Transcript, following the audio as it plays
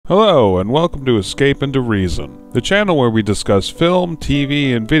Hello, and welcome to Escape into Reason, the channel where we discuss film,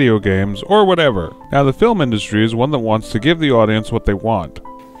 TV, and video games, or whatever. Now, the film industry is one that wants to give the audience what they want.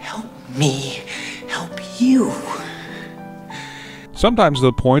 Help me help you. Sometimes to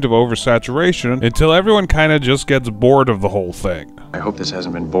the point of oversaturation, until everyone kinda just gets bored of the whole thing. I hope this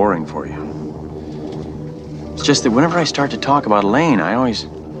hasn't been boring for you. It's just that whenever I start to talk about Elaine, I always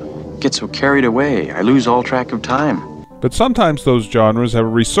get so carried away. I lose all track of time. But sometimes those genres have a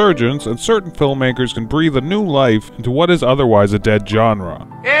resurgence, and certain filmmakers can breathe a new life into what is otherwise a dead genre.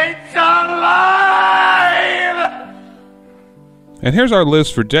 It's alive! And here's our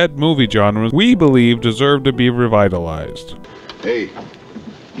list for dead movie genres we believe deserve to be revitalized. Hey,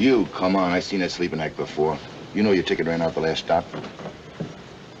 you, come on, I've seen that sleeping act before. You know your ticket ran out the last stop.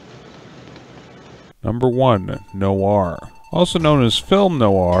 Number 1. Noir. Also known as film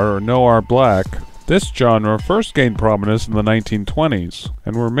noir or noir black, this genre first gained prominence in the 1920s,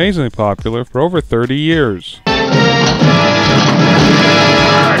 and were amazingly popular for over 30 years. Get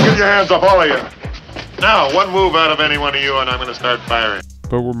your hands up, all of you. Now, one move out of any one of you and I'm going to start firing.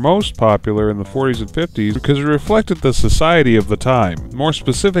 But were most popular in the 40s and 50s because it reflected the society of the time, more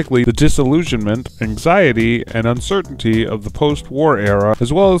specifically the disillusionment, anxiety, and uncertainty of the post-war era,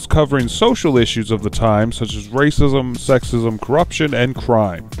 as well as covering social issues of the time such as racism, sexism, corruption, and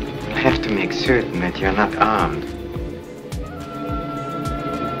crime. You have to make certain that you're not armed.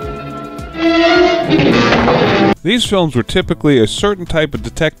 These films were typically a certain type of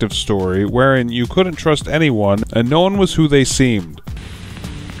detective story wherein you couldn't trust anyone and no one was who they seemed.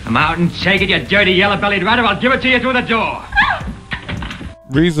 Come out and take it, you dirty yellow-bellied rat, or I'll give it to you through the door!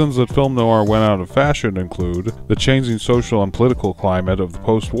 Reasons that film noir went out of fashion include the changing social and political climate of the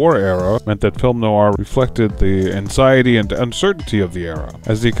post-war era meant that film noir reflected the anxiety and uncertainty of the era.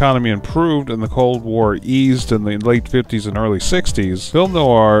 As the economy improved and the Cold War eased in the late 50s and early 60s, film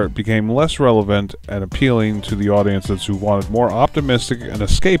noir became less relevant and appealing to the audiences who wanted more optimistic and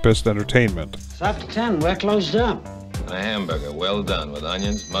escapist entertainment. It's after 10, we're closed up. A hamburger, well done, with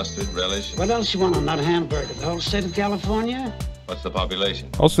onions, mustard, relish. What else you want on that hamburger? The whole state of California? What's the population?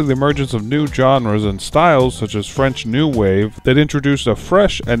 Also, the emergence of new genres and styles such as French New Wave that introduced a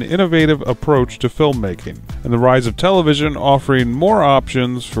fresh and innovative approach to filmmaking, and the rise of television offering more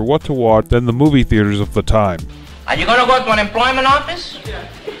options for what to watch than the movie theaters of the time. Are you gonna go to an employment office?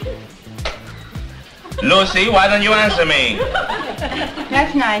 Lucy, why don't you answer me?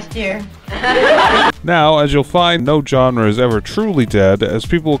 That's nice, dear. Now, as you'll find, no genre is ever truly dead, as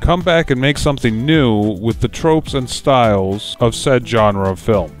people will come back and make something new with the tropes and styles of said genre of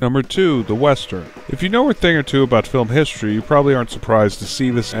film. Number 2, the Western. If you know a thing or two about film history, you probably aren't surprised to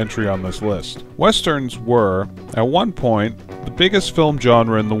see this entry on this list. Westerns were, at one point, the biggest film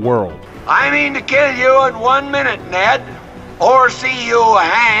genre in the world. I mean to kill you in 1 minute, Ned, or see you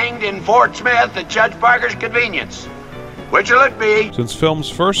hanged in Fort Smith at Judge Parker's convenience. Which'll it be? Since films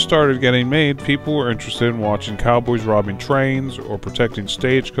first started getting made, people were interested in watching cowboys robbing trains, or protecting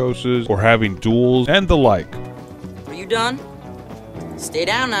stagecoaches, or having duels, and the like. Are you done? Stay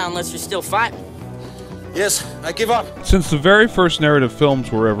down now unless you're still fighting. Yes, I give up. Since the very first narrative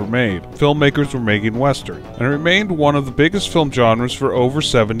films were ever made, filmmakers were making Western, and it remained one of the biggest film genres for over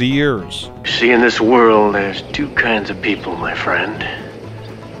 70 years. See, in this world, there's two kinds of people, my friend.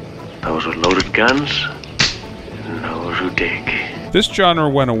 Those with loaded guns, and those who dig. This genre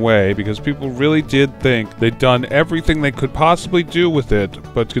went away because people really did think they'd done everything they could possibly do with it,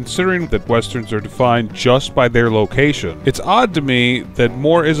 but considering that Westerns are defined just by their location, it's odd to me that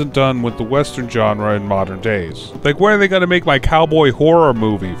more isn't done with the Western genre in modern days. Like, when are they gonna make my cowboy horror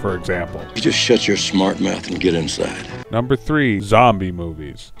movie, for example? You just shut your smart mouth and get inside. Number 3, zombie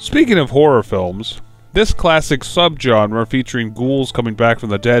movies. Speaking of horror films, this classic subgenre featuring ghouls coming back from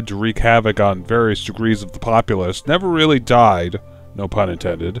the dead to wreak havoc on various degrees of the populace never really died, no pun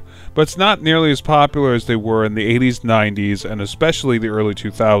intended, but it's not nearly as popular as they were in the 80s, 90s, and especially the early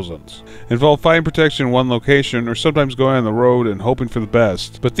 2000s. Involved fighting protection in one location, or sometimes going on the road and hoping for the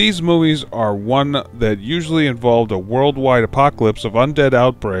best. But these movies are one that usually involved a worldwide apocalypse of undead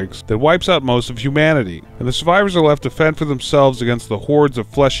outbreaks that wipes out most of humanity, and the survivors are left to fend for themselves against the hordes of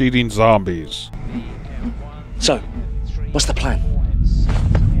flesh-eating zombies. So, what's the plan?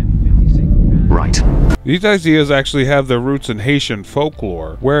 Right. These ideas actually have their roots in Haitian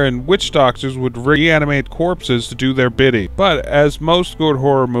folklore, wherein witch doctors would reanimate corpses to do their bidding. But as most good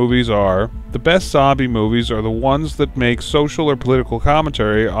horror movies are, the best zombie movies are the ones that make social or political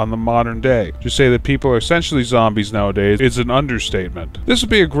commentary on the modern day. To say that people are essentially zombies nowadays is an understatement. This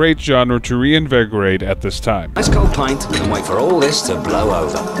would be a great genre to reinvigorate at this time. Let's go pint and wait for all this to blow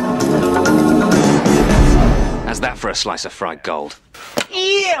over. How's that for a slice of fried gold?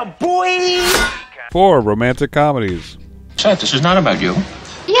 Yeah, boy! 4. Romantic comedies. Seth, this is not about you.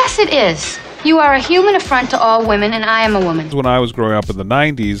 Yes, it is. You are a human affront to all women, and I am a woman. When I was growing up in the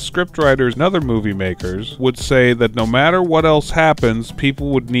 90s, scriptwriters and other movie makers would say that no matter what else happens,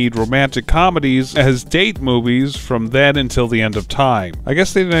 people would need romantic comedies as date movies from then until the end of time. I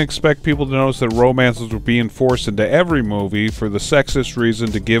guess they didn't expect people to notice that romances were being forced into every movie for the sexist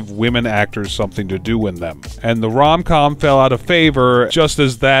reason to give women actors something to do in them. And the rom-com fell out of favor just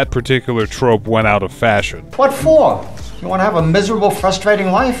as that particular trope went out of fashion. What for? You want to have a miserable,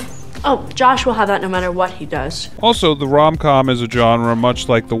 frustrating life? Oh, Josh will have that no matter what he does. Also, the rom-com is a genre much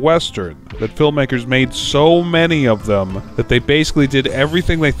like the Western, that filmmakers made so many of them that they basically did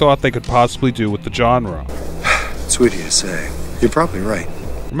everything they thought they could possibly do with the genre. Sweet of you to say. You're probably right.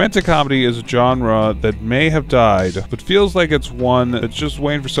 Romantic comedy is a genre that may have died, but feels like it's one that's just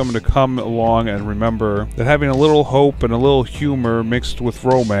waiting for someone to come along and remember that having a little hope and a little humor mixed with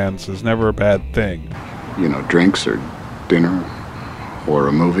romance is never a bad thing. You know, drinks or dinner or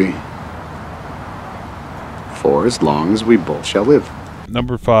a movie. For as long as we both shall live.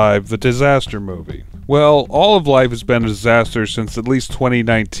 Number 5, the disaster movie. Well, all of life has been a disaster since at least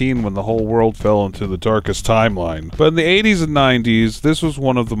 2019 when the whole world fell into the darkest timeline. But in the 80s and 90s, this was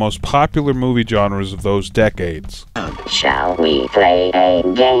one of the most popular movie genres of those decades. Shall we play a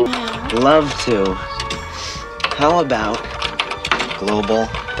game? Love to. How about global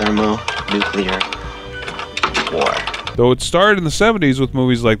thermonuclear war? Though it started in the 70s with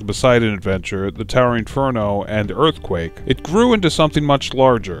movies like The Poseidon Adventure, The Towering Inferno, and Earthquake, it grew into something much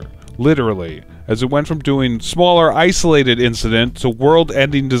larger, literally, as it went from doing smaller, isolated incidents to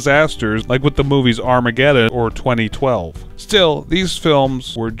world-ending disasters like with the movies Armageddon or 2012. Still, these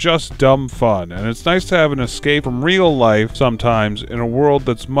films were just dumb fun, and it's nice to have an escape from real life sometimes in a world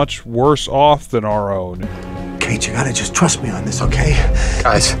that's much worse off than our own. Kate, you gotta just trust me on this, okay?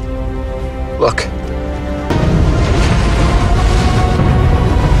 Guys, look.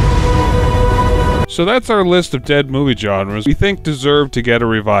 So that's our list of dead movie genres we think deserve to get a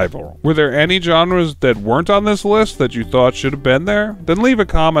revival. Were there any genres that weren't on this list that you thought should have been there? Then leave a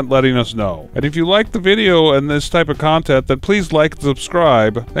comment letting us know. And if you like the video and this type of content, then please like and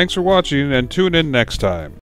subscribe. Thanks for watching and tune in next time.